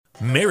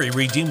Mary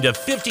redeemed a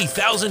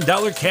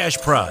 $50,000 cash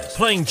prize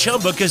playing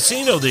Chumba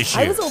Casino this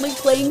year. I was only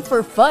playing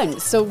for fun,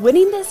 so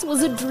winning this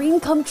was a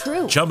dream come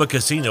true. Chumba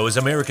Casino is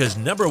America's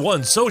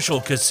 #1 social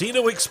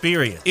casino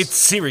experience. It's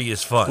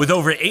serious fun. With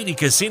over 80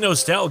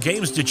 casino-style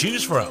games to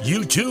choose from,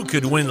 you too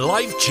could win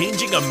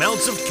life-changing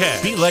amounts of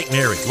cash. Be like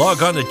Mary.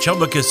 Log on to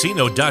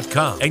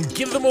ChumbaCasino.com and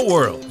give them a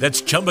whirl.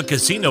 That's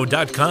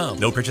ChumbaCasino.com.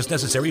 No purchase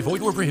necessary.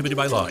 Void where prohibited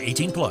by law.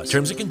 18+.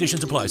 Terms and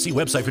conditions apply. See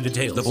website for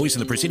details. The voice in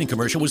the preceding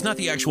commercial was not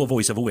the actual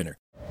voice of a winner.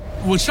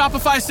 When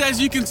Shopify says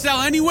you can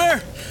sell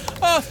anywhere,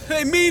 oh,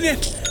 they mean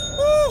it.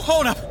 Woo,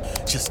 hold up.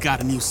 Just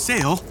got a new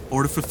sale.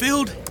 Order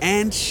fulfilled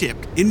and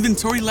shipped.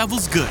 Inventory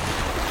level's good.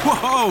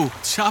 Whoa,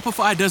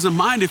 Shopify doesn't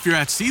mind if you're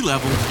at sea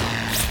level.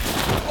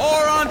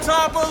 Or on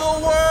top of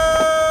the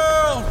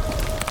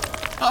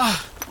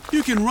world.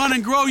 You can run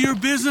and grow your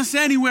business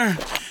anywhere.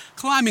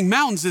 Climbing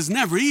mountains is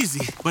never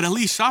easy, but at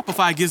least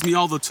Shopify gives me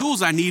all the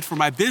tools I need for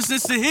my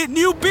business to hit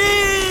new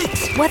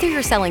peaks! Whether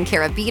you're selling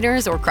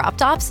carabiners or crop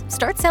tops,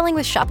 start selling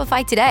with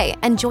Shopify today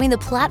and join the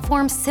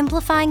platform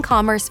simplifying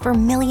commerce for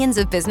millions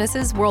of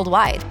businesses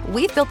worldwide.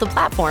 We've built the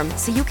platform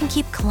so you can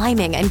keep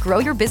climbing and grow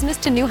your business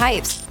to new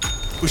heights.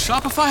 With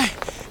Shopify,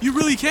 you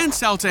really can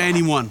sell to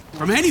anyone,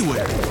 from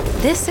anywhere.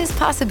 This is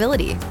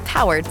Possibility,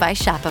 powered by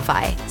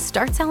Shopify.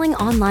 Start selling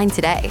online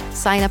today.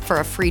 Sign up for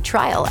a free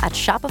trial at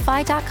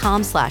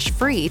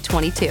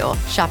shopify.com/free22.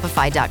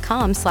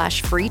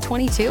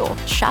 Shopify.com/free22.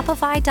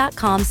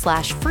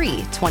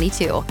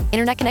 Shopify.com/free22.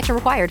 Internet connection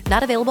required.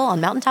 Not available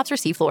on mountaintops or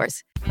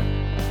seafloors.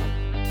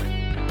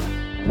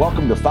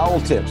 Welcome to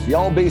Foul Tips, the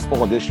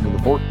all-baseball edition of the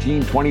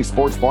 1420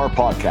 Sports Bar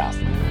podcast.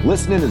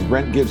 Listen in as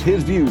Brent gives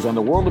his views on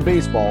the world of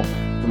baseball,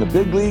 from the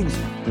big leagues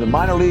to the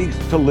minor leagues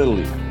to Little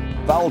League.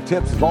 Foul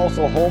Tips is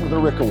also home to the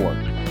Rick Award,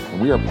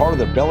 and we are part of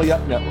the Belly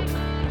Up Network.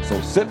 So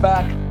sit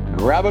back,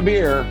 grab a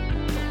beer,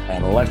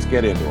 and let's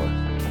get into it.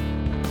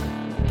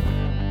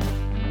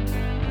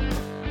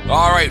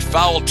 All right,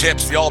 Foul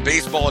Tips, the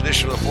all-baseball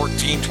edition of the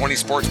 1420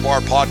 Sports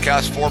Bar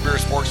podcast. 4 Beer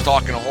Sports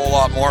Talk and a whole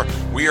lot more.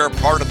 We are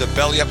part of the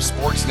Belly Up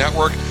Sports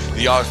Network.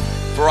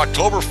 For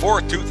October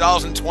 4th,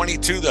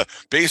 2022, the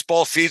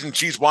baseball season,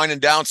 she's winding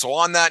down. So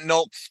on that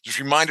note, just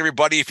remind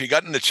everybody, if you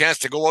gotten the chance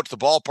to go out to the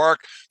ballpark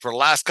for the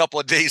last couple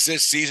of days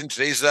this season,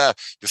 today's the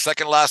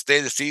second last day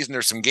of the season.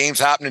 There's some games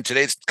happening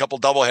today. It's a couple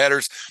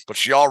doubleheaders, but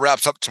she all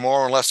wraps up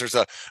tomorrow unless there's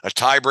a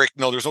tie break.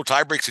 No, there's no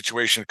tie break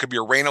situation. It could be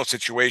a rain-out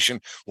situation.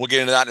 We'll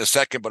get into that in a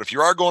second. But if you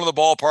are going to the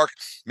ballpark,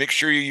 make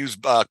sure you use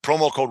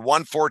promo code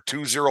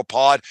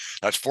 1420POD.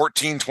 That's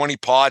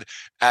 1420POD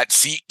at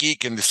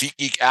SeatGeek and the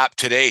SeatGeek app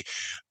today.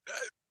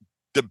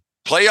 The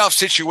playoff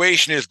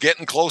situation is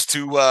getting close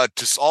to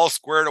all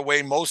squared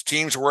away. Most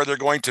teams are where they're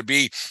going to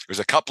be. There's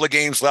a couple of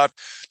games left.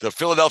 The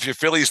Philadelphia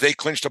Phillies, they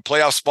clinched a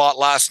playoff spot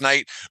last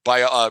night by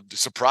a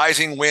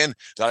surprising win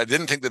that I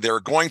didn't think that they were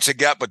going to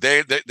get, but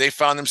they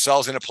found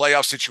themselves in a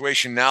playoff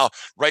situation now.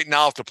 Right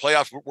now, if the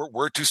playoffs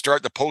were to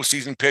start, the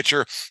postseason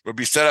picture would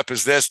be set up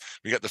as this.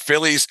 We got the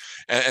Phillies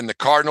and the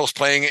Cardinals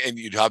playing, and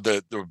you'd have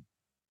the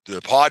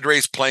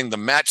Padres playing the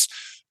Mets,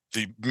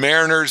 the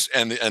Mariners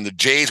and the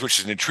Jays, which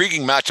is an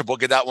intriguing matchup. We'll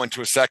get that one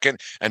to a second.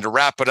 And to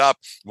wrap it up,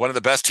 one of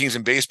the best teams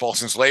in baseball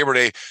since Labor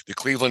Day, the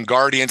Cleveland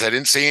Guardians. I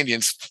didn't say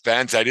Indians,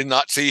 fans. I did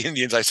not say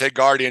Indians. I said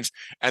Guardians.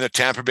 And the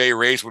Tampa Bay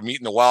Rays would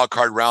meet in the wild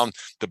card round,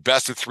 the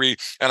best of 3.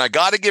 And I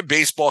got to give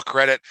baseball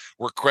credit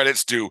where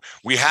credit's due.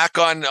 We hack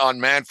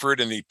on Manfred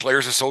and the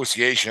Players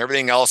Association,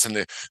 everything else, and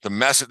the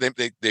mess that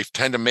they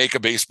tend to make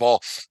of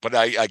baseball. But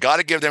I got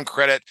to give them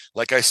credit,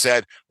 like I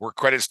said, where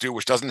credit's due,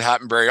 which doesn't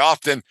happen very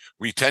often.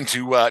 We tend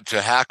to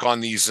hack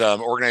on these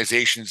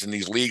organizations and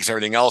these leagues and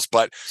everything else,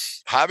 but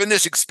having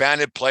this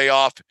expanded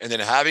playoff and then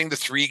having the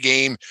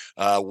 3-game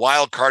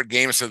wild card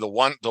game instead of the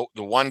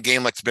one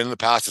game like it's been in the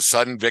past, a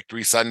sudden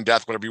victory, sudden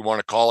death, whatever you want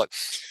to call it.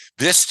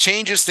 This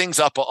changes things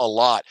up a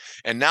lot.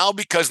 And now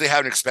because they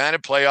have an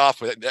expanded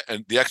playoff with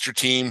the extra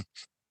team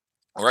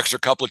or extra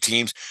couple of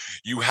teams,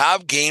 you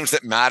have games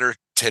that matter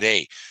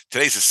today.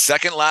 Today's the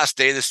second last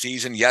day of the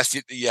season. Yes,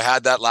 you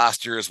had that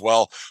last year as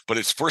well, but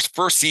it's first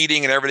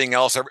seeding and everything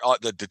else.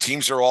 The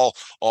teams are all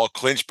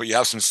clinched, but you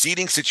have some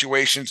seeding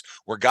situations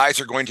where guys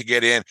are going to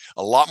get in.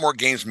 A lot more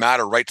games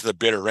matter right to the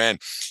bitter end.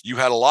 You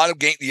had a lot of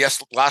games.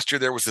 Yes, last year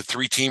there was the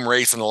 3-team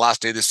race on the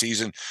last day of the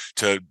season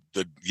to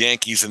the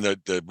Yankees and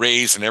the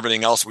Rays and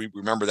everything else. We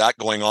remember that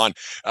going on.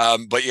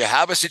 But you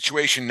have a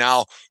situation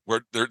now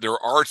where there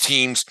are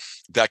teams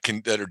that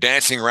are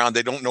dancing around.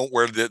 They don't know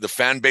where the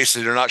fan base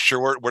is. They're not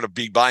sure where to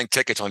be buying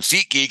tickets on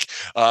SeatGeek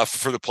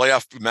for the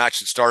playoff match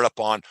that start up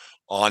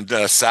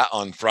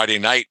on Friday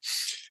night.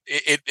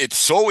 It's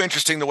so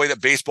interesting the way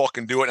that baseball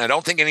can do it. And I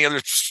don't think any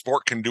other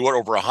sport can do it.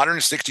 Over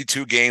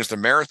 162 games, the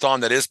marathon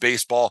that is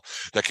baseball,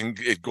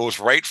 it goes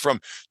right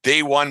from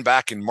day one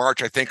back in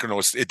March. I think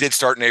it did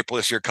start in April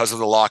this year because of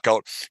the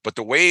lockout, but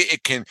the way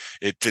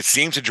it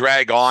seems to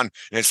drag on,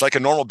 and it's like a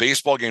normal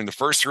baseball game. The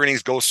first 3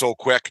 innings go so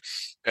quick.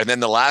 And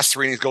then the last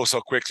 3 innings go so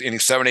quick,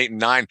 innings 7, 8, and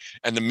 9.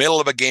 And the middle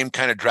of a game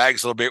kind of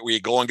drags a little bit where you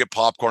go and get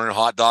popcorn and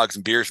hot dogs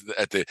and beers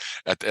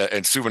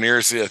and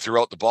souvenirs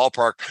throughout the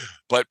ballpark.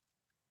 But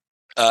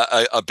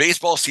A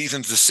baseball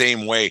season's the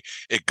same way.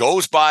 It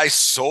goes by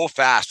so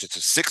fast. It's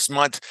a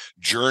 6-month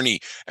journey,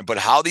 but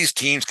how these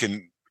teams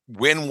can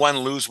win one,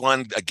 lose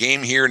one, a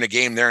game here and a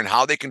game there, and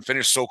how they can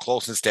finish so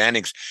close in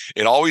standings.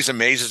 It always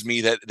amazes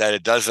me that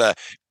it does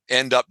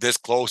end up this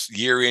close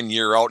year in,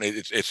 year out.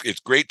 And it's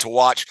great to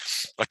watch.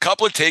 A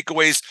couple of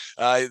takeaways.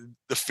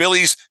 The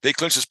Phillies, they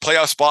clinched this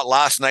playoff spot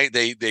last night.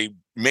 They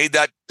made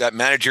that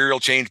managerial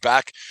change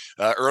back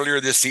earlier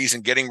this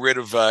season, getting rid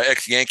of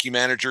ex-Yankee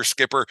manager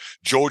skipper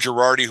Joe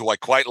Girardi, who I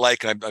quite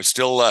like, and I'm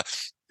still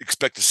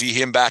expect to see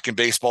him back in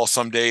baseball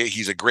someday.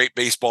 He's a great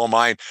baseball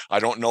mind. I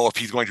don't know if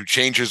he's going to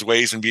change his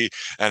ways and be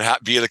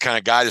the kind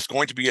of guy that's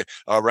going to be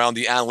around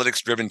the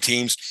analytics-driven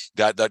teams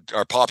that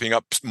are popping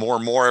up more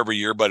and more every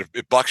year. But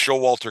if Buck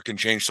Showalter can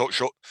change,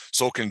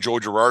 so can Joe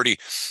Girardi.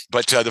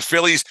 But the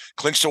Phillies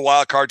clinched a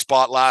wild card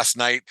spot last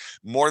night.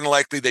 More than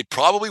likely, they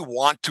probably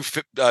want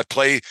to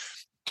play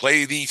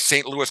the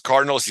St. Louis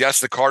Cardinals. Yes,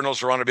 the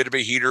Cardinals are on a bit of a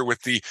heater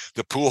with the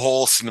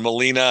Pujols and the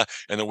Molina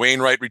and the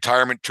Wainwright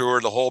retirement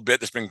tour, the whole bit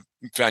that's been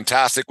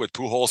fantastic with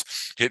Pujols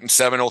hitting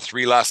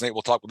 703 last night.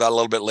 We'll talk about that a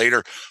little bit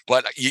later.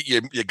 But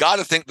you got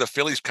to think the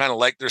Phillies kind of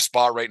like their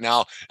spot right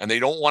now, and they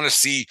don't want to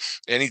see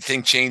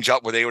anything change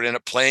up where they would end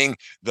up playing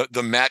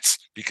the Mets,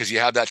 because you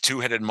have that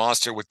two-headed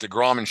monster with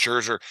DeGrom and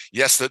Scherzer.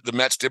 Yes, the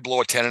Mets did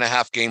blow a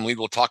 10.5 game lead.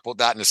 We'll talk about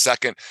that in a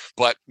second.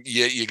 But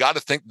you got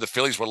to think the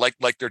Phillies would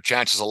like their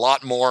chances a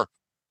lot more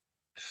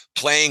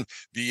playing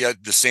the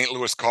St.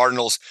 Louis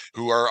Cardinals,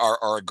 who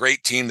are a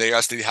great team. They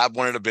have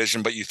won a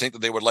division, but you think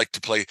that they would like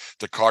to play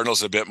the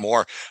Cardinals a bit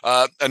more.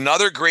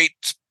 Another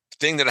great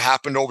thing that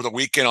happened over the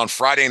weekend on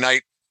Friday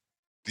night,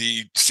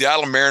 the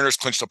Seattle Mariners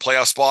clinched a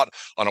playoff spot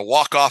on a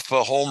walk-off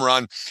home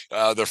run.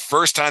 The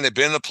first time they've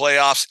been in the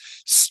playoffs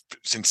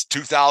since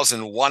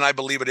 2001, I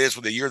believe it is,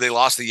 with the year they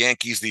lost the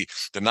Yankees, the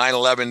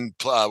 9/11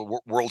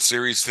 World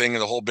Series thing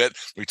and the whole bit.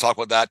 We talk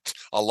about that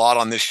a lot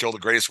on this show, the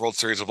greatest World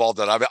Series of all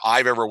that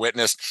I've ever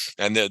witnessed.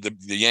 And the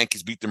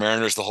Yankees beat the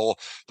Mariners the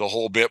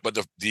whole bit. But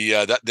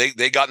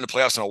they got in the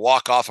playoffs on a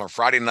walk-off on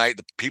Friday night.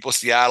 The people of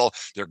Seattle,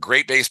 they're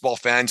great baseball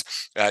fans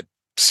at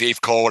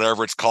Safeco,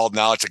 whatever it's called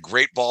now. It's a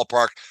great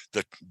ballpark.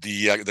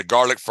 The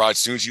garlic fry, as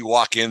soon as you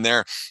walk in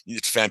there,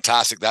 it's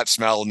fantastic. That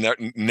smell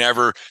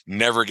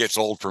never gets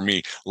old for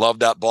me. Love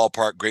that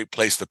ballpark. Great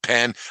place to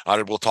pen.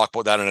 We'll talk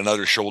about that in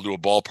another show. We'll do a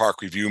ballpark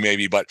review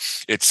maybe, but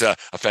it's a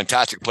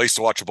fantastic place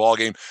to watch a ball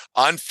game.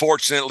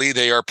 Unfortunately,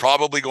 they are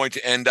probably going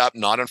to end up,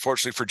 not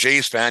unfortunately for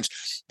Jays fans,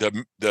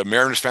 the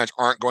Mariners fans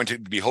aren't going to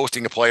be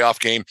hosting a playoff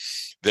game.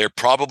 They're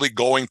probably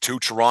going to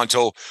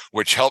Toronto,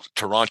 which helped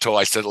Toronto.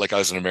 I said it like I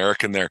was an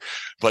American there,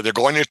 but they're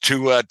going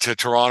to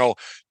Toronto.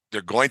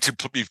 They're going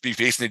to be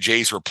facing the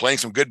Jays, who are playing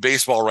some good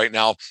baseball right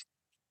now.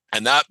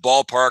 And that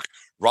ballpark,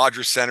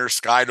 Rogers Center,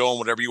 Skydome,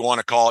 whatever you want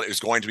to call it,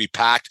 is going to be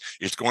packed.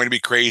 It's going to be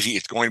crazy.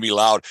 It's going to be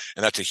loud.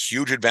 And that's a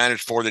huge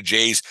advantage for the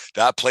Jays.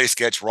 That place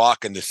gets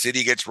rocking. The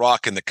city gets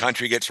rocking. The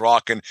country gets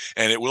rocking.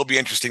 And it will be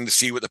interesting to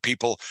see what the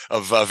people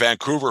of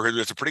Vancouver, who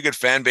there's a pretty good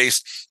fan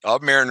base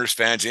of Mariners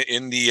fans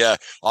in the,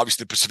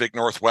 obviously, the Pacific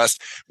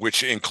Northwest,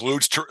 which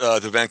includes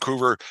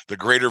the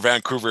greater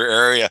Vancouver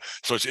area.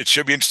 So it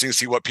should be interesting to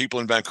see what people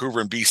in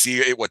Vancouver and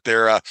BC, what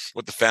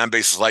the fan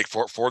base is like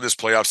for this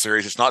playoff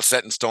series. It's not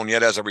set in stone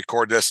yet as I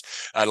record this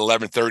at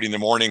 11:30 in the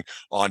morning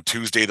on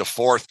Tuesday the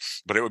 4th,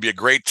 but it would be a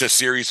great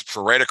series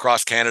for right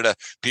across Canada.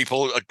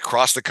 People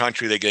across the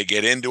country, they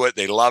get into it,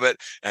 they love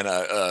it. And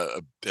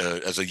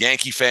as a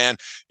Yankee fan,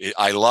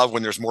 I love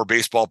when there's more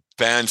baseball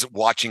fans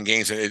watching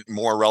games and it's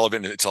more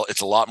relevant.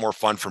 It's a lot more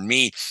fun for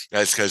me,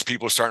 because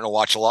people are starting to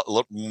watch a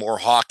lot more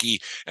hockey,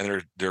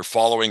 and they're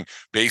following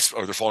they're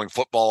following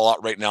football a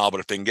lot right now. But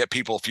if they can get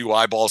people a few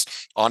eyeballs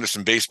onto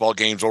some baseball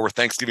games over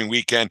Thanksgiving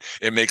weekend,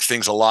 it makes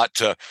things a lot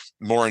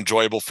more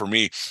enjoyable for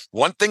me.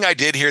 One thing I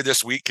did hear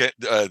this weekend,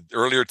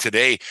 earlier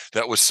today,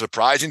 that was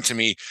surprising to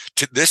me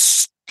to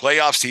this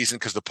playoff season,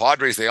 because the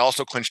Padres, they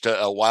also clinched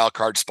a wild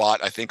card spot,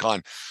 I think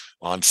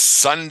on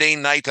Sunday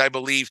night, I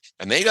believe,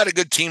 and they got a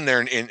good team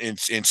there in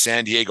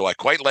San Diego. I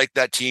quite like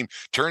that team.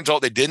 Turns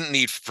out they didn't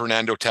need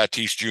Fernando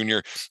Tatis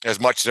Jr. as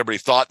much as everybody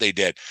thought they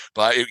did,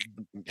 but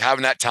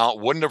having that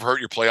talent wouldn't have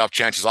hurt your playoff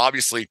chances,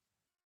 obviously.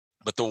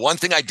 But the one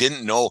thing I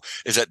didn't know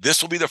is that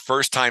this will be the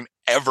first time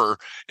ever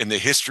in the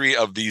history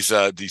of these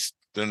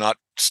they're not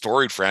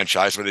storied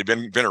franchise, but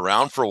they've been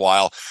around for a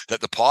while, that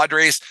the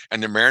Padres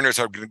and the Mariners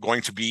are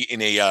going to be in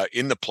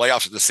the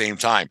playoffs at the same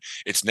time.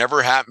 It's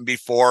never happened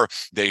before.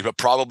 They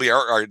probably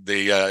are.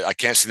 I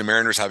can't see the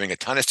Mariners having a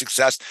ton of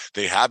success.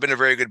 They have been a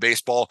very good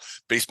baseball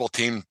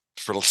team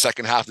for the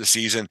second half of the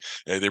season.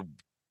 They're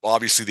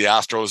obviously the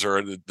Astros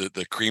are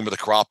the cream of the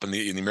crop in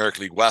the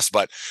American League West,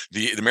 but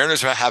the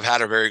Mariners have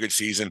had a very good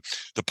season.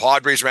 The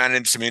Padres ran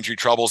into some injury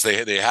troubles. They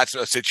had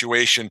a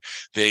situation.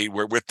 They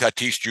were with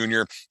Tatis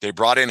Jr. They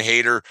brought in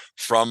Hader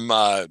from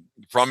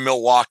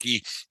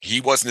Milwaukee.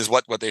 He wasn't as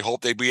what they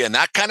hoped they'd be, and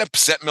that kind of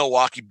set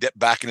Milwaukee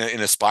back in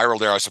a spiral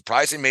there. I was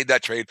surprised they made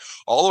that trade.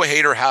 Although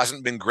Hader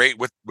hasn't been great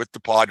with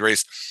the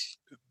Padres,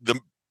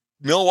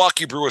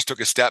 Milwaukee Brewers took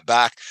a step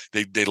back.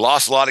 They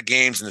lost a lot of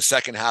games in the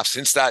second half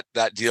since that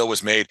deal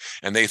was made,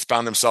 and they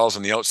found themselves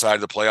on the outside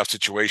of the playoff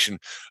situation,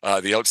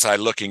 the outside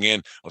looking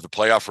in of the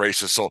playoff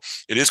races. So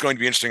it is going to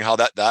be interesting how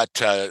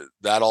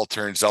that all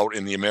turns out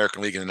in the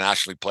American League and the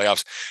National League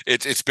playoffs.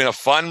 It's been a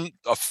fun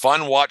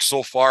watch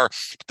so far.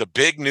 The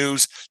big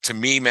news to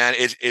me, man,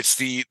 it's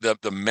the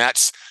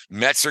Mets.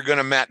 Mets are going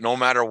to Met no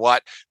matter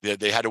what.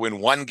 They had to win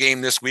one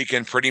game this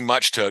weekend pretty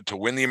much to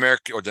win the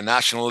American or the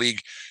National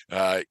League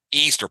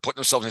East, or put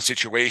themselves in a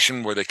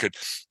situation where they could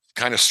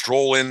kind of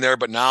stroll in there,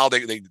 but now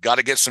they got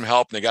to get some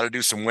help, and they got to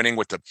do some winning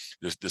with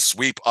the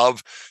sweep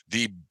of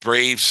the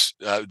Braves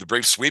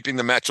sweeping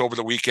the Mets over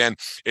the weekend.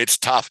 It's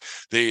tough.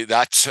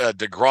 That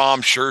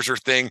DeGrom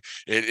Scherzer thing,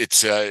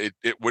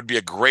 it would be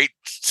a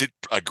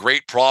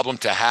great problem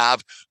to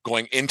have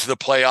going into the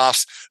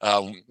playoffs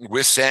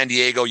with San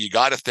Diego. You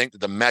got to think that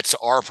the Mets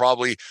are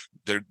probably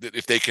there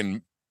if they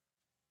can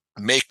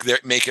make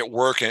it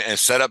work and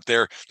set up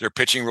their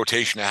pitching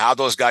rotation to have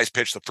those guys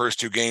pitch the first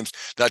two games.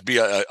 That'd be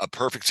a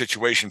perfect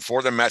situation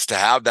for the Mets to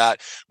have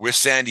that with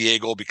San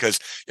Diego, because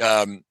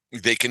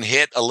they can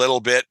hit a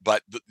little bit,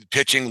 but the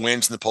pitching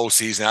wins in the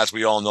postseason. As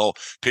we all know,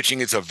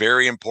 pitching is a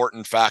very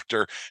important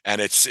factor,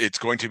 and it's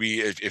going to be,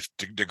 if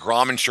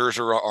DeGrom and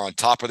Scherzer are on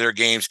top of their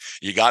games,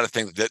 you got to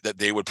think that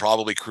they would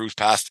probably cruise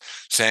past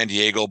San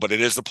Diego, but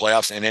it is the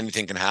playoffs and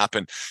anything can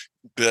happen.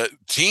 The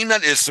team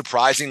that is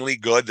surprisingly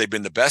good, they've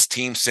been the best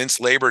team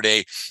since Labor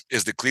Day,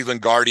 is the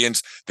Cleveland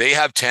Guardians. They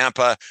have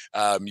Tampa.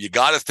 You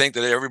got to think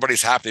that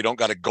everybody's happy they don't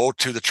got to go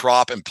to the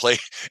Trop and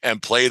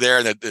play there,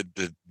 and that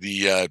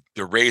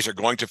the Rays are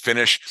going to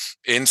finish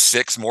in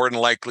 6 more than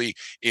likely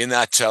in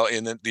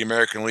the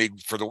American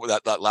League for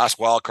that last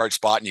wild card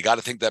spot. And you got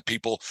to think that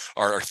people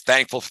are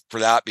thankful for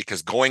that,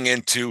 because going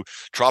into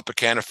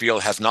Tropicana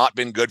Field has not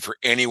been good for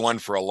anyone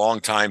for a long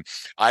time.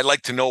 I'd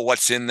like to know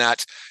what's in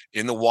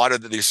the water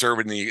that they serve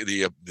in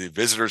the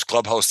visitors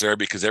clubhouse there,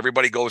 because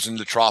everybody goes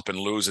into Trop and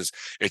loses.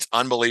 It's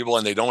unbelievable,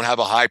 and they don't have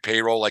a high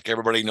payroll like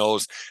everybody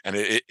knows, and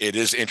it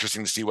is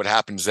interesting to see what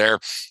happens there.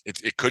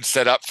 It could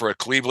set up for a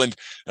Cleveland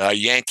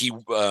Yankee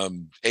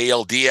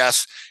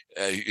ALDS.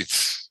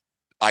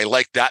 I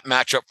like that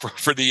matchup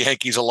for the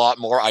Yankees a lot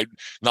more.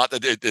 Not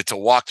that it's a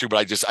walkthrough,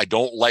 but I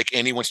don't like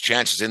anyone's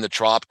chances in the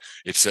Trop.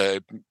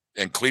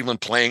 And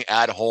Cleveland playing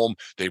at home,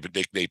 they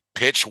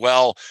pitch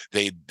well,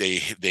 they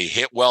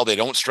hit well, they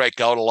don't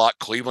strike out a lot.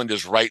 Cleveland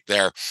is right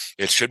there.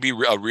 It should be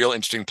a real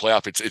interesting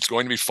playoff. It's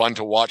going to be fun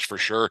to watch for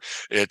sure.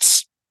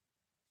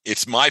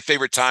 It's my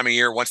favorite time of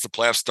year once the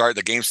playoffs start.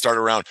 The games start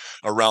around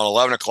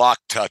 11 o'clock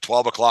to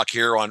 12 o'clock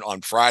here on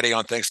Friday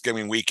on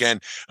Thanksgiving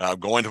weekend.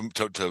 Going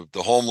to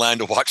the homeland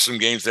to watch some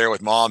games there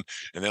with mom,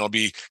 and then I'll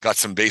got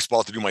some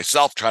baseball to do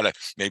myself, try to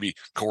maybe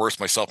coerce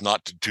myself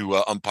not to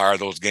umpire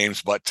those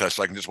games, but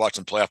so I can just watch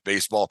some playoff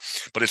baseball.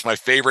 But it's my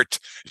favorite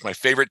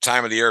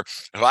time of the year.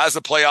 As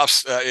the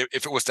playoffs,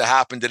 if it was to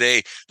happen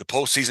today, the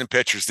postseason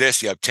pictures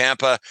this. You have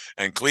Tampa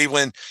and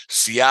Cleveland,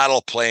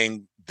 Seattle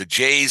playing the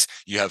Jays.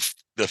 You have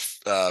the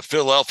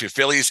Philadelphia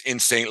Phillies in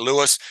St.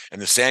 Louis,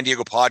 and the San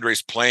Diego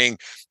Padres playing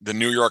the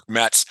New York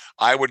Mets.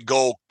 I would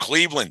go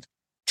Cleveland,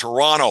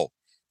 Toronto,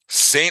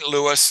 St.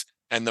 Louis,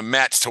 and the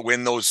Mets to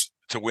win those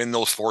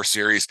 4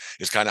 series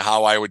is kind of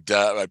how I would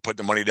I'd put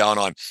the money down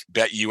on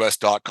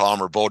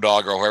betus.com or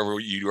Bodog or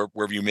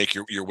wherever you make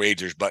your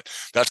wagers. But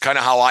that's kind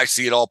of how I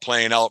see it all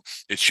playing out.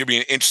 It should be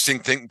an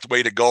interesting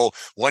way to go.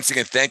 Once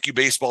again, thank you,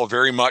 baseball,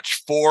 very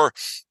much for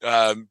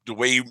the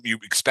way you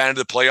expanded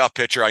the playoff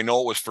picture. I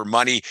know it was for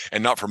money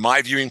and not for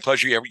my viewing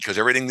pleasure, because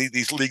everything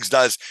these leagues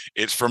does,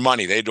 it's for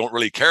money. They don't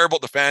really care about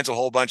the fans a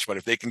whole bunch, but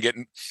if they can get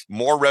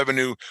more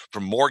revenue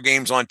from more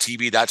games on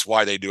TV, that's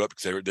why they do it,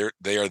 because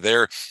they are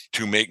there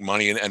to make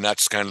money. And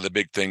that's kind of the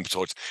big thing.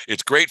 So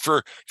it's great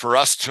for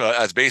us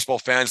as baseball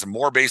fans, the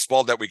more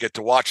baseball that we get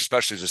to watch,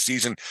 especially as the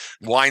season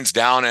winds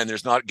down and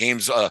there's not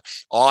games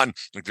on.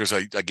 Like there's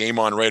a game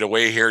on right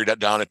away here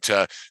down at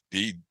the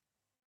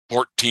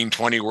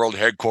 1420 World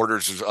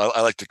Headquarters, as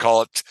I like to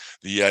call it,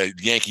 the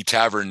Yankee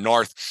Tavern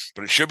North.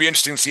 But it should be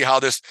interesting to see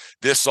how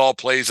this all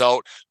plays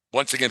out.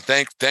 Once again,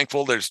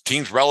 thankful there's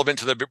teams relevant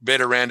to the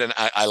bitter end, and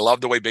I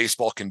love the way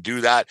baseball can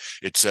do that.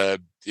 It's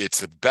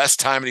the best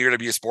time of the year to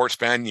be a sports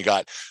fan. You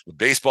got the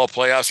baseball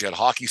playoffs, you got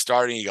hockey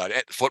starting, you got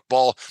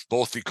football,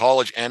 both the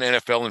college and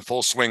NFL in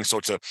full swing. So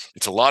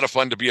it's a lot of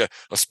fun to be a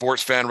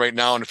sports fan right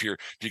now. And if you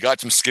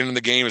got some skin in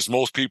the game, as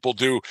most people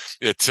do,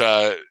 it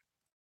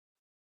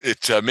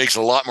makes it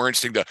a lot more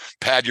interesting to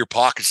pad your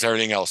pockets and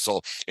everything else. So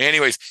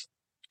anyways,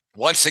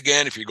 once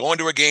again, if you're going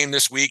to a game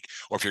this week,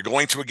 or if you're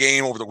going to a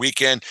game over the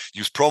weekend,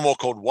 use promo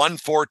code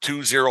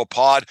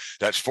 1420POD.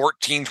 That's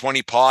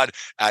 1420POD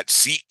at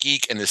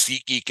SeatGeek and the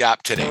SeatGeek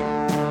app today.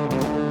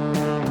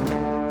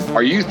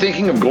 Are you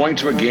thinking of going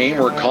to a game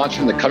or a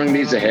concert in the coming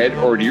days ahead,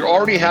 or do you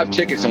already have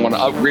tickets and want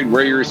to upgrade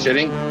where you're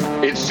sitting?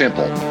 It's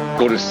simple.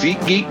 Go to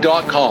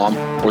SeatGeek.com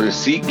or the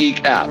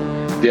SeatGeek app.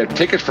 They have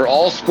tickets for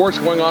all sports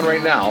going on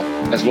right now,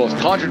 as well as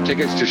concert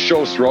tickets to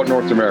shows throughout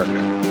North America.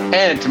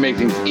 And to make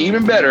things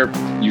even better,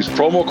 use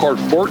promo code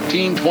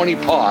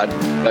 1420POD,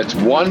 that's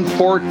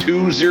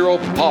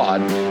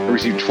 1420POD, and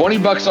receive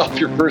 $20 off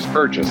your first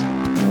purchase.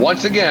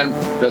 Once again,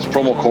 that's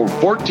promo code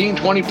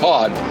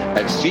 1420POD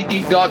at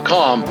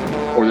SeatGeek.com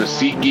or the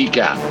SeatGeek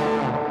app.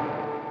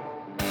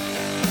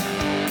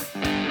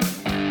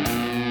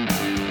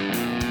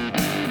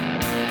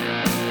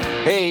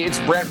 Hey, it's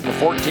Brent from the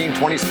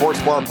 1420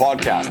 Sports Bar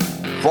Podcast.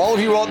 For all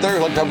of you out there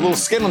who like to have a little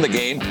skin in the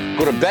game,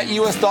 go to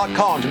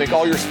BetUS.com to make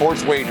all your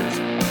sports wagers.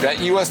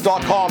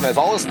 BetUS.com has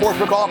all the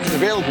sportsbook options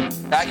available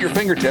at your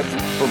fingertips,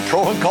 from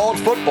pro and college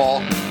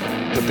football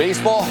to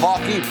baseball,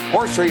 hockey,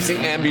 horse racing,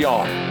 and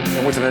beyond.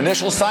 And with an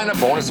initial sign-up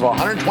bonus of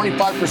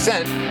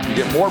 125%, you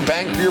get more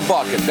bang for your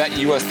buck at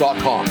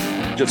BetUS.com.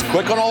 Just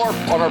click on our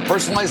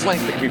personalized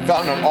link that can be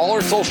found on all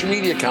our social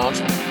media accounts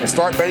and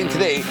start betting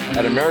today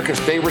at America's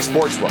favorite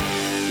sportsbook.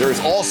 There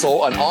is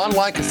also an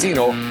online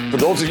casino for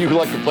those of you who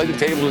like to play the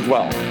table as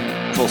well.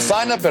 So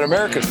sign up at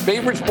America's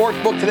favorite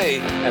sportsbook today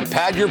and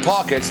pad your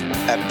pockets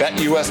at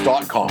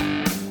BetUS.com.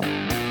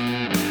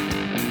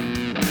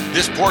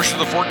 This portion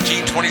of the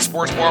 1420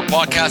 Sports Bar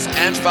Podcast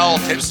and Foul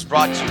Tips is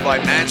brought to you by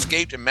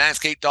Manscaped and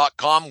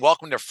Manscaped.com.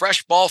 Welcome to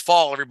Fresh Ball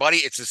Fall, everybody.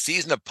 It's a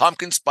season of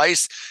pumpkin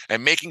spice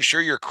and making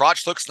sure your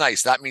crotch looks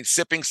nice. That means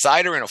sipping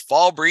cider in a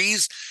fall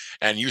breeze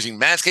and using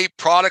Manscaped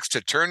products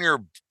to trim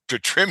your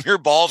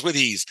balls with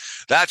ease.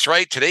 That's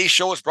right. Today's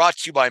show is brought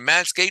to you by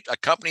Manscaped, a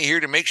company here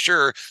to make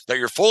sure that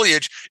your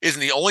foliage isn't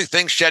the only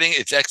thing shedding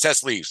its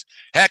excess leaves.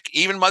 Heck,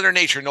 even Mother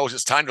Nature knows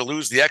it's time to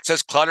lose the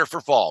excess clutter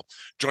for fall.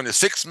 Join the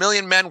 6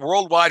 million men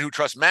worldwide who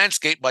trust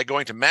Manscaped by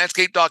going to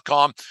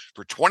manscaped.com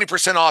for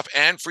 20% off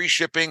and free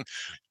shipping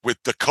with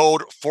the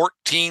code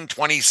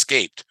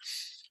 1420SCAPED.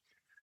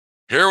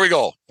 Here we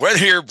go.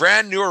 Whether you're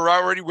brand new or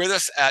already with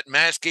us at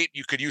Manscaped,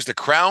 you could use the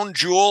crown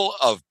jewel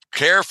of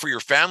care for your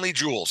family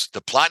jewels,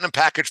 the Platinum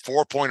Package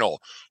 4.0.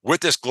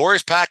 With this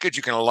glorious package,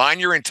 you can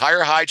align your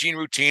entire hygiene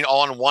routine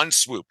all in one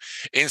swoop.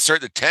 Insert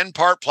the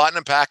 10-part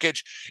Platinum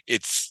Package.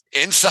 It's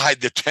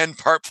inside the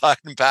 10-part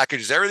Platinum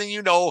Package is everything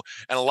you know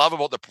and love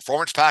about the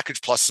Performance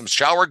Package, plus some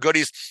shower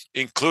goodies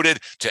included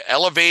to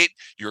elevate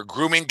your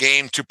grooming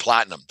game to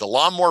platinum. The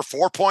Lawnmower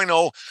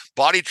 4.0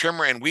 body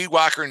trimmer and weed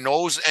whacker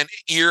nose and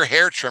ear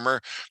hair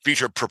trimmer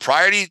feature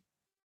proprietary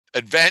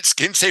advanced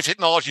skin-safe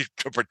technology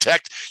to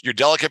protect your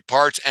delicate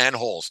parts and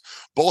holes.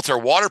 Both are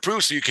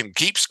waterproof, so you can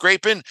keep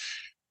scaping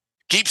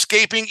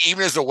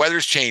even as the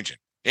weather's changing.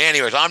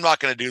 Anyways, I'm not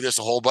going to do this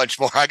a whole bunch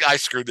more. I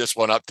screwed this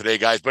one up today,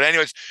 guys. But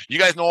anyways, you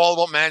guys know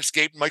all about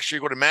Manscaped. Make sure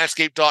you go to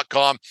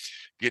manscaped.com.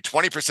 Get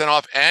 20%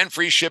 off and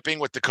free shipping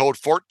with the code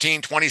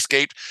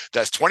 1420SCAPED.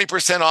 That's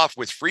 20% off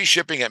with free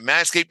shipping at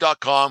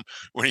manscaped.com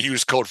when you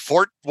use code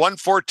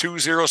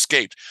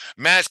 1420SCAPED.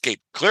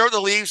 Manscaped, clear out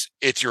the leaves.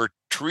 It's your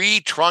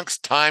tree trunk's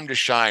time to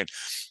shine.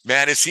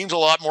 Man, it seems a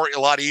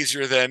lot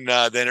easier than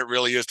it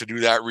really is to do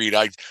that, Reed.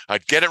 I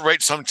get it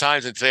right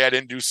sometimes and say I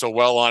didn't do so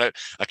well on it.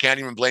 I can't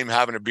even blame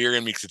having a beer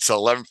in me because it's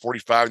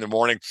 11:45 in the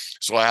morning,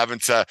 so I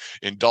haven't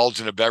indulged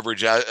in a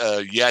beverage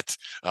yet.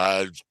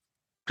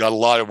 Got a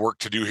lot of work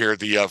to do here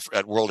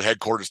at World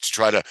Headquarters to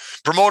try to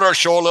promote our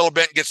show a little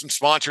bit and get some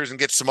sponsors and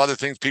get some other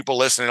things, people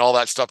listening, all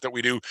that stuff that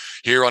we do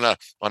here on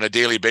a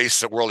daily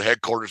basis at World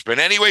Headquarters. But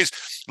anyways,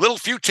 little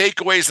few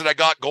takeaways that I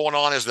got going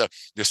on as the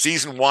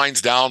season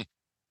winds down.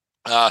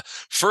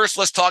 First,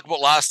 let's talk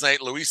about last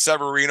night. Luis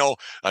Severino,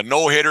 a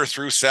no-hitter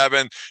through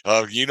 7.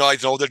 You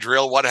guys know the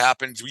drill. What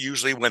happens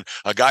usually when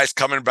a guy's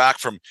coming back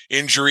from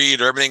injury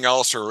and everything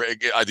else, or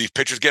these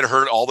pitchers get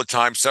hurt all the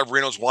time.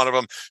 Severino's one of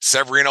them.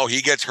 Severino,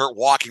 he gets hurt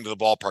walking to the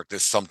ballpark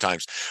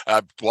sometimes.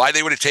 Why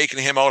they would have taken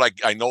him out,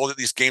 I know that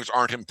these games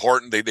aren't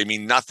important. They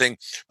mean nothing,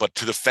 but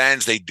to the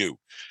fans, they do.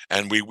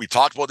 And we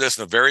talked about this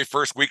in the very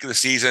first week of the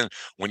season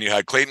when you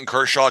had Clayton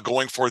Kershaw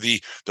going for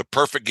the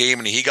perfect game,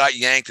 and he got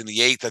yanked in the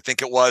 8th, I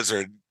think it was,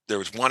 or there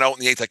was one out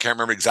in the 8th. I can't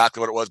remember exactly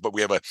what it was, but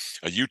we have a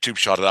YouTube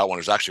shot of that one. It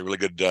was actually a really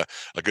good,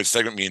 a good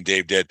segment me and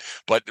Dave did.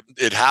 But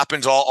it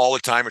happens all the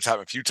time. It's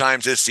happened a few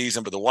times this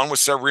season. But the one with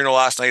Severino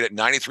last night at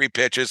 93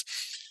 pitches,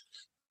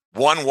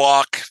 1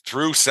 walk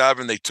through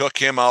 7. They took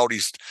him out.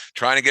 He's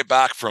trying to get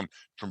back from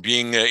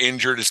being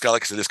injured. This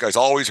guy's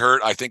always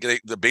hurt. I think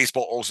the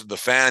baseball owes the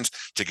fans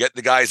to get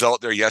the guys out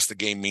there. Yes, the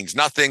game means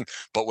nothing,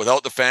 but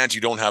without the fans,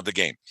 you don't have the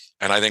game.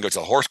 And I think it's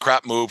a horse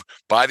crap move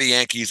by the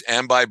Yankees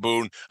and by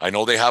Boone. I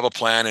know they have a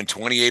plan, and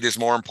 28 is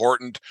more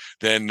important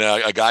than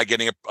a guy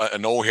getting a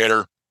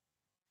no-hitter.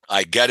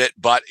 I get it,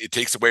 but it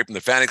takes away from the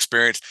fan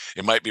experience.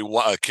 It might be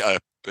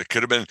it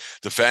could have been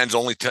the fans'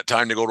 only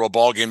time to go to a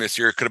ball game this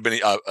year. It could have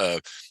been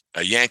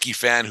a Yankee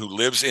fan who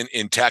lives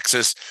in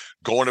Texas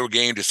going to a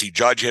game to see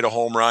Judge hit a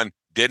home run.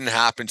 Didn't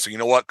happen. So you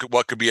know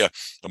what could be a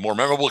more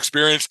memorable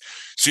experience?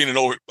 Seeing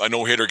a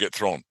no-hitter get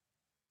thrown.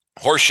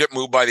 Horseshit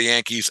move by the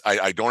Yankees.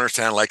 I don't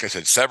understand. Like I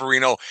said,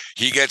 Severino,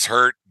 he gets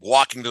hurt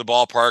walking to the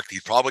ballpark.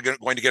 He's probably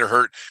going to get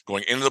hurt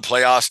going into the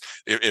playoffs.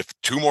 If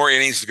 2 more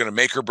innings is going to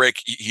make or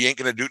break, he ain't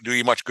going to do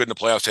you much good in the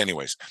playoffs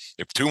anyways.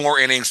 If 2 more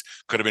innings,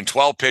 could have been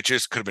 12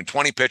 pitches, could have been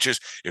 20 pitches.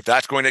 If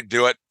that's going to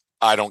do it,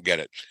 I don't get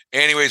it.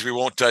 Anyways, we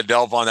won't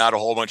delve on that a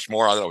whole bunch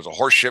more. That was a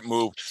horseshit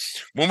move.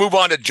 We'll move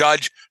on to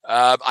Judge.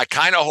 I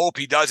kind of hope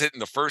he does it in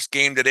the first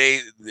game today.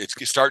 It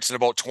starts in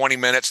about 20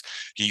 minutes.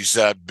 He's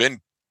been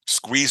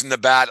squeezing the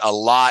bat a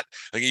lot.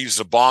 I think he uses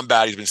a bomb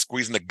bat. He's been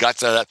squeezing the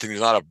guts out of that thing. He's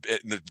not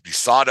he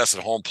sawdust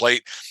at home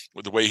plate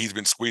with the way he's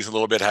been squeezing a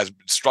little bit, has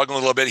been struggling a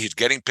little bit. He's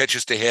getting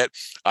pitches to hit.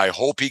 I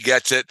hope he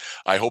gets it.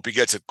 I hope he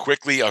gets it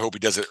quickly. I hope he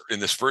does it in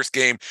this first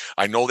game.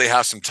 I know they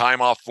have some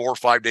time off, 4 or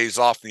 5 days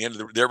off at the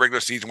end of their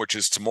regular season, which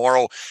is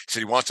tomorrow. He said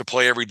he wants to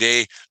play every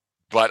day.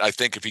 But I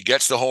think if he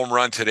gets the home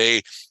run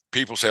today,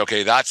 people say,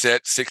 okay, that's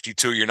it.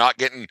 62. You're not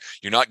getting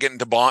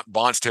to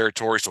Bonds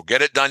territory. So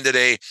get it done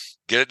today.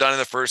 Get it done in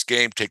the first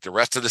game. Take the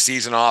rest of the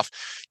season off.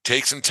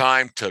 Take some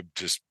time to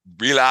just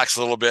relax a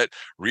little bit,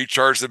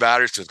 recharge the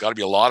batteries. There's got to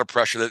be a lot of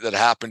pressure that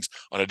happens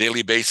on a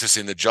daily basis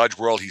in the Judge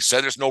world. He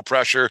said there's no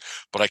pressure,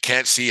 but I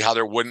can't see how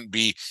there wouldn't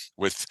be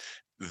with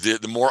the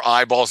more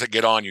eyeballs that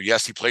get on you.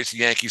 Yes, he plays the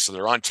Yankees, so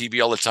they're on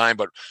TV all the time,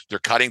 but they're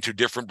cutting to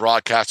different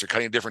broadcasts. They're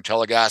cutting to different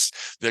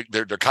telecasts.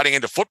 They're cutting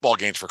into football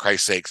games, for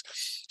Christ's sakes.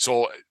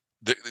 So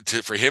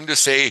for him to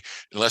say,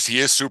 unless he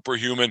is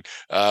superhuman,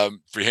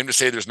 for him to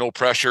say there's no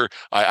pressure,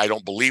 I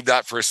don't believe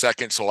that for a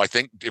second. So I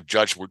think if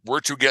Judge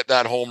were to get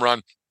that home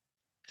run,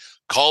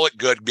 call it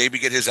good, maybe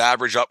get his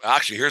average up.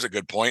 Actually, here's a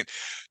good point.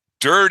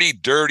 Dirty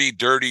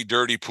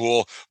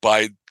pool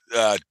by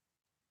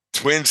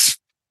Twins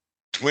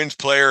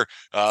player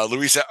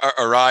Luis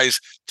Arraez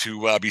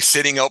to be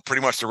sitting out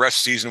pretty much the rest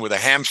of the season with a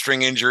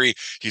hamstring injury.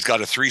 He's got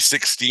a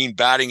 .316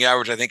 batting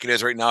average, I think it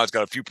is right now. He's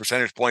got a few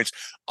percentage points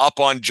up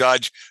on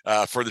Judge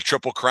for the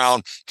Triple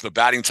Crown, for the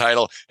batting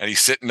title, and he's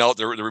sitting out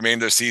the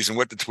remainder of the season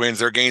with the Twins.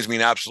 Their games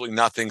mean absolutely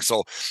nothing,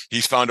 so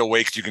he's found a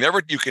way. You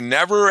can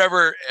never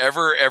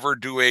ever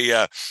do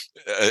a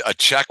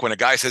check when a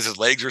guy says his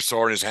legs are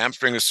sore and his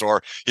hamstring is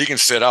sore. He can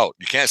sit out.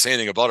 You can't say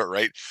anything about it,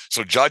 right?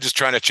 So Judge is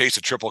trying to chase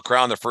a Triple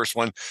Crown, the first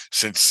one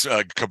since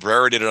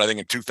Cabrera did it, I think,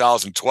 in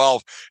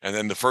 2012. And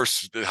then the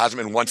first, it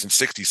hasn't been once in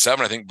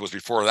 67, I think was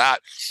before that.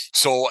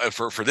 So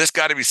for this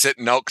guy to be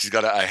sitting out because he's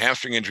got a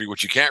hamstring injury,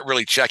 which you can't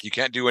really check, you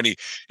can't do any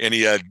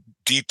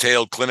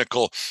detailed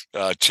clinical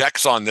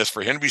checks on this.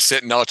 For him to be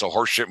sitting out, it's a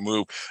horseshit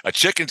move. A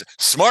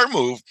smart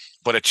move,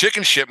 but a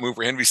chicken shit move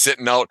for him to be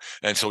sitting out.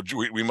 And so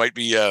we might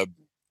be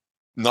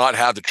not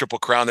have the Triple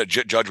Crown that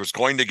Judge was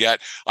going to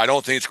get. I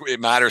don't think it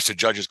matters to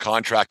Judge's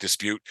contract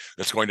dispute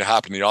that's going to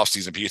happen in the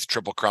offseason, if he gets a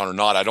Triple Crown or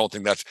not. I don't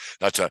think that's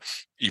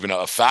even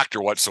a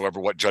factor whatsoever,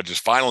 what Judge's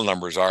final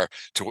numbers are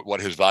to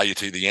what his value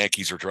to the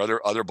Yankees or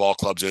to other ball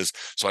clubs is.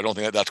 So I don't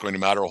think that's going to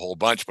matter a whole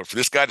bunch. But for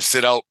this guy to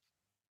sit out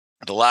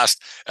the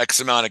last X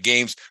amount of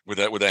games with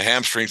a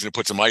hamstrings and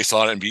put some ice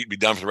on it and be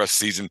done for the rest of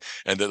the season.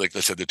 And like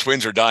I said, the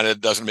Twins are done. It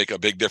doesn't make a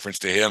big difference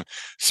to him.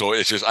 So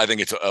it's just, I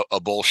think it's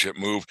a bullshit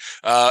move.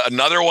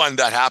 Another one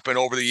that happened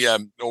over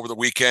the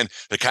weekend,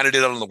 they kind of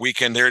did it on the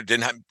weekend there.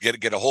 Didn't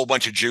get a whole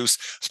bunch of juice,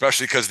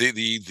 especially because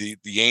the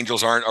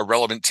Angels aren't a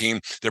relevant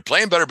team. They're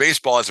playing better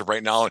baseball as of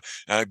right now.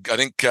 I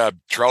think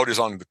Trout is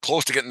on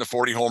close to getting the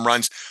 40 home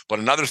runs. But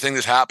another thing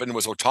that's happened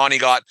was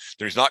Ohtani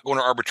he's not going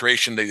to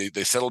arbitration. They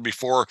settled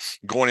before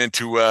going into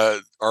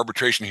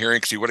arbitration hearing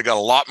because he would have got a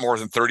lot more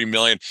than $30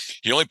 million.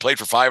 He only played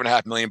for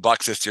 $5.5 million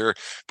this year,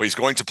 but he's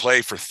going to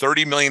play for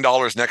 $30 million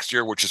next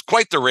year, which is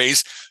quite the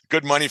raise.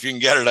 Good money if you can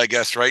get it, I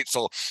guess, right?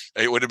 So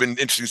it would have been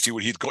interesting to see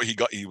what he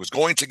was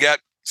going to get.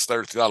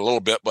 Started out a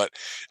little bit, but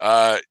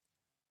I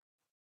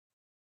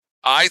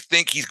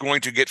think he's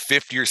going to get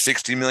 50 or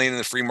 60 million in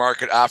the free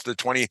market after the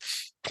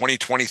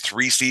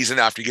 2023 season,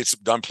 after he gets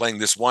done playing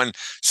this one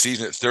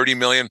season at 30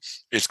 million.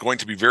 It's going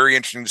to be very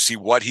interesting to see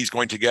what he's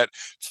going to get.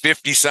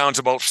 50 sounds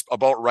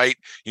about right.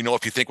 You know,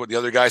 if you think what the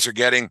other guys are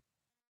getting,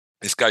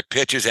 this guy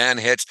pitches and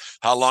hits.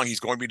 How long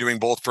he's going to be doing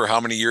both for how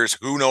many years,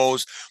 who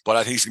knows? But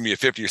I think he's going to be a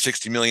 50 or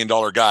 $60 million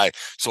guy.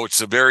 So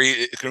it's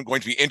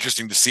going to be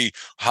interesting to see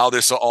how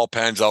this all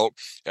pans out.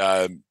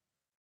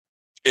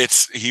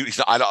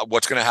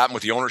 What's going to happen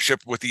with the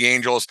ownership with the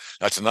Angels?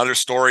 That's another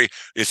story.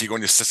 Is he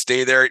going to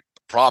stay there?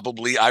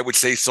 Probably, I would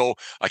say so.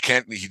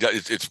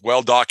 It's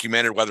well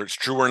documented, whether it's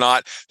true or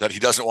not, that he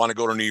doesn't want to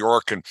go to New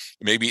York and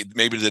maybe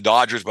the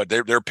Dodgers, but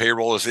their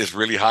payroll is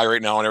really high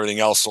right now and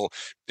everything else. So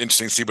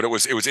interesting to see. But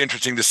it was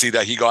interesting to see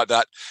that he got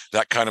that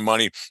kind of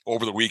money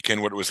over the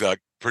weekend when it was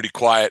pretty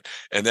quiet.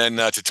 And then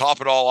to top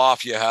it all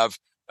off, you have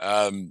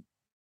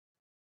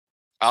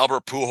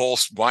Albert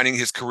Pujols winding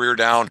his career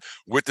down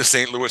with the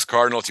St. Louis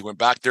Cardinals. He went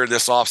back there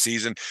this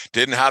offseason,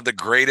 didn't have the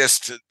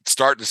greatest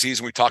start to the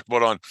season. We talked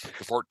about on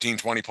the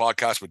 1420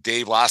 podcast with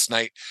Dave last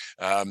night.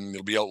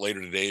 It'll be out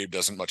later today. It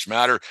doesn't much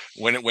matter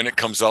when it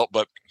comes out,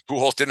 but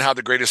Pujols didn't have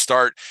the greatest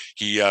start.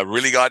 He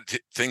really got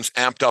things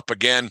amped up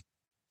again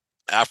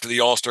after the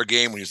All-Star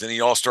game, when he was in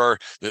the All-Star,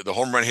 the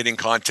home run hitting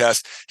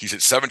contest. He's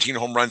hit 17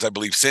 home runs, I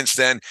believe, since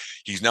then.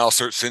 He's now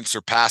since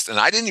surpassed. And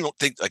I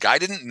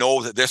didn't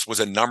know that this was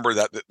a number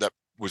that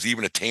was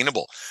even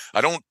attainable.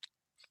 I don't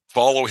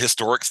follow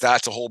historic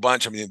stats a whole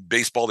bunch. I mean, in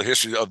baseball, the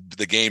history of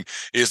the game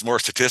is more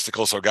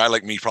statistical, so a guy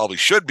like me probably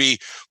should be.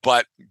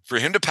 But for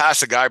him to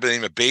pass a guy by the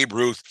name of Babe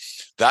Ruth,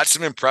 that's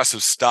some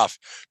impressive stuff.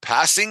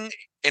 Passing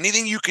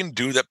anything you can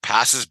do that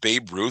passes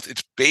Babe Ruth,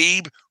 it's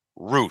Babe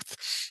Ruth.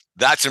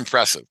 That's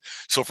impressive.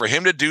 So for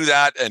him to do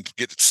that and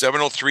get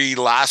 703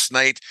 last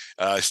night,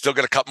 still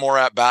got a couple more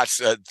at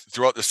bats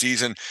throughout the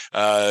season.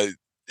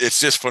 It's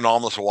just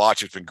phenomenal to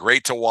watch. It's been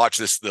great to watch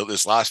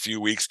this last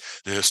few weeks,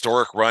 the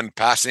historic run,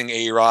 passing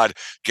A-Rod,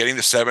 getting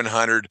to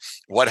 700.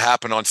 What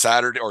happened on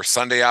Saturday or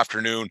Sunday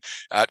afternoon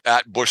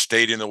at Busch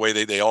Stadium, the way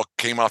they all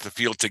came off the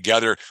field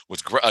together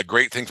was a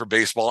great thing for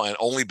baseball, and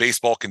only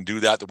baseball can do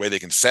that, the way they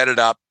can set it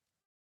up.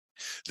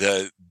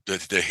 The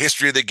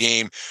history of the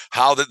game,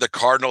 how the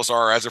Cardinals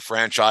are as a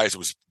franchise, it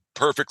was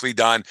perfectly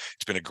done.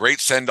 It's been a great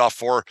send-off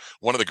for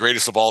one of the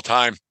greatest of all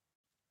time,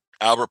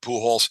 Albert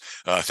Pujols.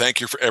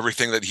 Thank you for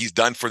everything that he's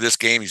done for this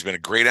game. He's been a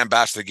great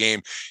ambassador of the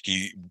game.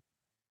 He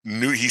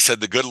said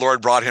the good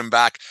Lord brought him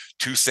back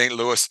to St.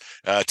 Louis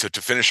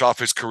to finish off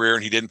his career,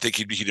 and he didn't think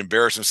he'd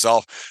embarrass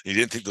himself. He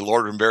didn't think the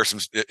Lord would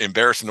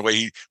embarrass him the way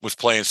he was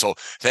playing. So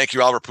thank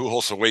you, Albert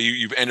Pujols, the way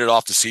you've ended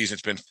off the season.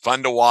 It's been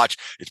fun to watch.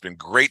 It's been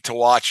great to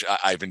watch.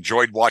 I've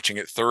enjoyed watching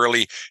it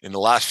thoroughly in the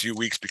last few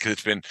weeks because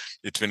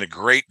it's been a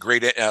great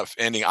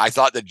ending. I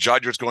thought the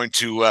Judge was going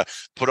to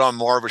put on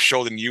more of a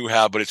show than you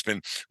have, but it's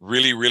been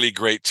really, really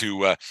great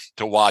to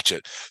watch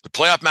it. The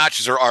playoff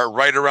matches are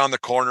right around the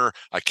corner.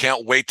 I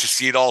can't wait to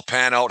see it all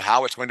pan out,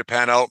 how it's going to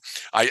pan out.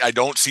 I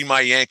don't see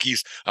my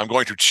Yankees. I'm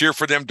going to cheer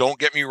for them. Don't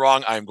get me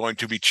wrong. I'm going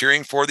to be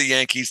cheering for the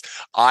Yankees.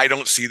 I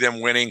don't see them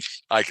winning.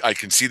 I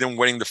can see them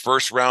winning the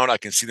first round. I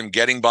can see them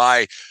getting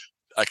by.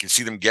 I can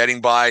see them getting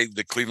by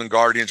the Cleveland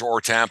Guardians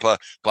or Tampa,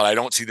 but I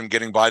don't see them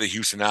getting by the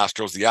Houston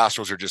Astros. The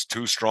Astros are just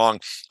too strong.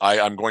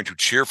 I'm going to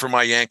cheer for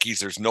my Yankees.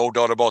 There's no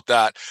doubt about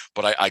that,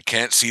 but I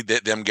can't see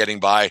them getting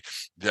by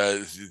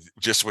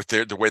just with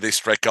the way they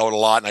strike out a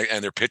lot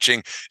and their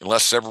pitching,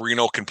 unless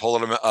Severino can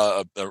pull it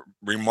a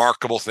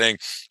remarkable thing.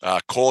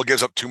 Cole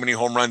gives up too many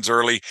home runs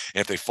early,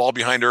 and if they fall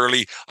behind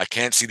early, I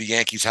can't see the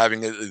Yankees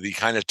having the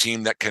kind of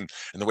team that can,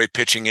 and the way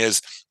pitching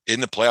is in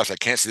the playoffs, I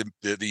can't see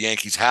the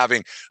Yankees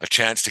having a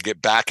chance to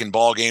get back in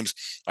ball games.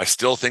 I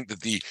still think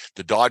that the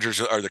Dodgers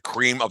are the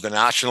cream of the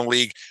National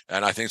League,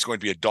 and I think it's going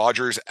to be a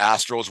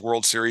Dodgers-Astros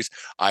World Series.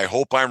 I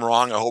hope I'm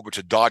wrong. I hope it's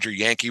a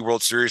Dodger-Yankee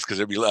World Series, because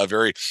it'd be a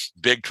very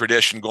big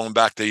tradition going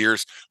back to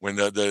years when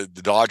the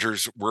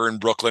Dodgers were in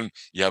Brooklyn.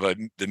 You have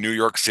the New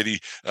York City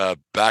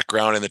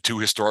background and the two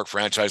historic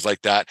franchises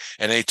like that,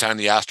 and anytime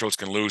the Astros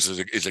can lose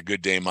is a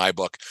good day in my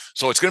book.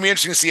 So it's going to be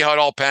interesting to see how it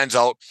all pans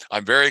out.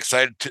 I'm very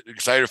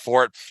excited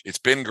for it. It's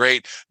been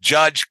great.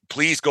 Judge,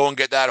 please go and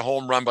get that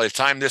home run. By the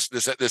time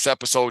this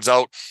episode's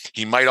out,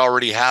 he might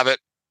already have it.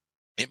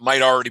 It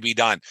might already be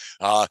done.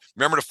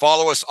 Remember to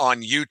follow us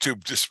on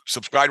YouTube. Just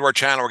subscribe to our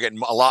channel. We're getting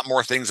a lot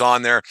more things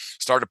on there.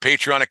 Start a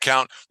Patreon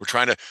account. We're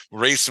trying to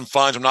raise some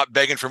funds. I'm not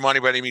begging for money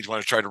by any means. We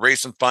want to try to raise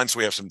some funds. So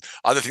we have some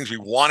other things we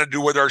want to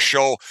do with our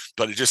show,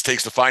 but it just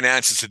takes the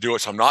finances to do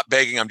it. So I'm not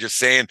begging. I'm just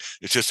saying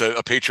it's just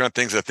a Patreon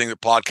thing. It's a thing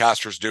that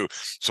podcasters do.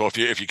 So if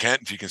you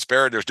can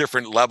spare it, there's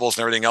different levels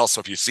and everything else.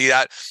 So if you see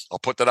that, I'll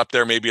put that up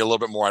there maybe a little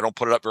bit more. I don't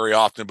put it up very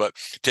often, but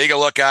take a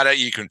look at it.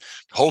 You can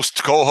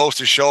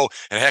co-host a show,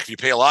 and heck, if you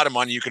pay a lot of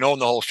money, you can own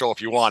the whole show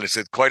if you want. It's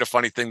quite a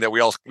funny thing that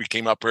we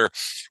came up here.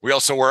 We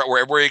also,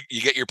 wherever you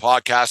get your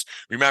podcast,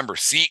 remember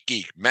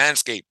SeatGeek,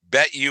 Manscaped,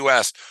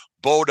 BetUS,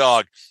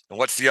 Bodog, and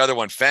what's the other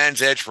one?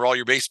 Fans Edge for all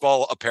your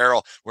baseball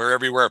apparel. We're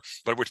everywhere.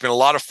 But it's been a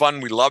lot of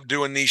fun. We love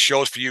doing these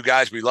shows for you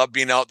guys. We love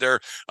being out there.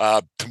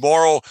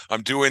 Tomorrow,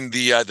 I'm doing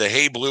the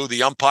Hey Blue,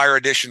 the umpire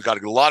edition.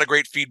 Got a lot of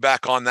great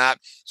feedback on that.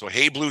 So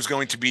Hey Blue is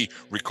going to be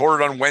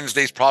recorded on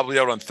Wednesdays, probably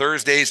out on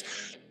Thursdays.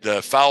 The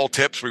foul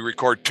tips we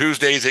record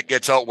Tuesdays, it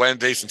gets out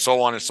Wednesdays, and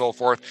so on and so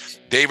forth.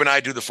 Dave and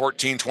I do the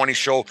 1420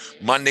 show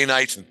Monday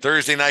nights and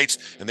Thursday nights,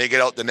 and they get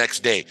out the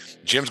next day.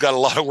 Jim's got a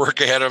lot of work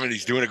ahead of him, and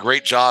he's doing a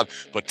great job.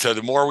 But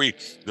the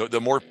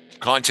more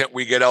content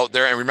we get out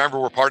there, and remember,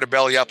 we're part of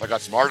Belly Up. I got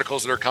some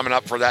articles that are coming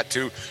up for that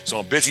too. So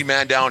I'm a busy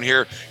man down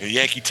here in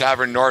Yankee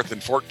Tavern North and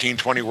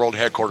 1420 World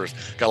Headquarters.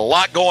 Got a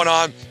lot going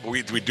on.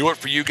 We do it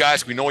for you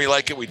guys. We know you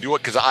like it. We do it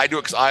because I do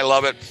it because I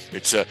love it.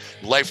 It's a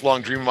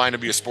lifelong dream of mine to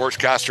be a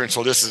sportscaster, and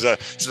so this is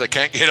I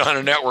can't get on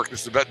a network.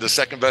 This is the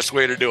second best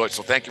way to do it.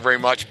 So thank you very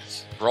much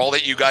for all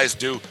that you guys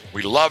do.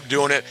 We love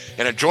doing it,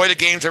 and enjoy the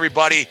games,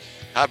 everybody.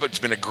 It's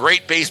been a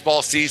great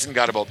baseball season.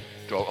 Got about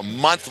a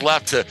month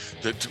left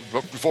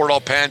before it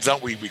all pans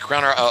out. We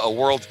crown a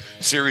World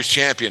Series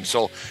champion.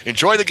 So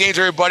enjoy the games,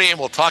 everybody, and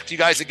we'll talk to you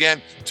guys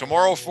again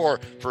tomorrow for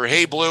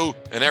Hey Blue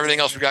and everything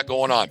else we got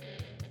going on.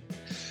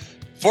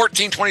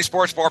 1420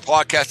 Sports Bar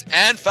Podcast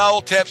and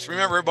Foul Tips.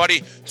 Remember,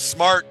 everybody,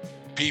 smart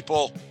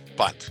people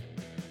bunt.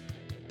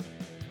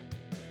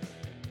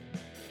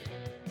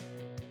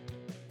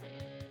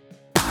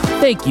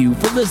 Thank you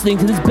for listening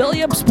to this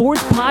Belly Up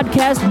Sports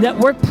Podcast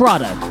Network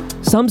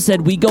product. Some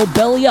said we go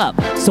belly up,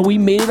 so we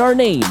made it our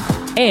name,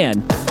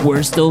 and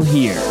we're still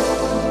here.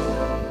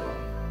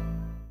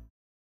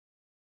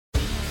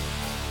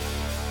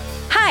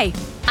 Hi,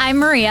 I'm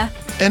Maria.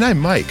 And I'm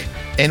Mike,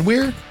 and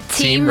we're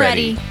Team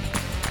Ready.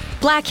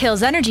 Black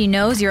Hills Energy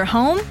knows your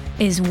home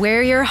is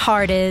where your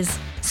heart is,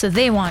 so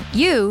they want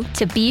you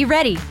to be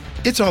ready.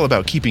 It's all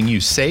about keeping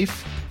you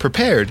safe,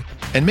 prepared,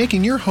 and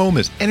making your home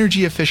as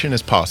energy efficient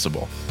as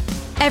possible.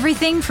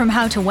 Everything from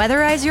how to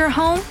weatherize your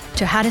home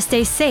to how to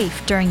stay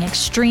safe during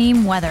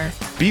extreme weather.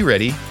 Be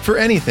ready for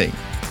anything.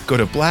 Go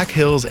to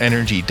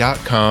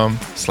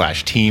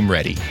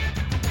blackhillsenergy.com/teamready.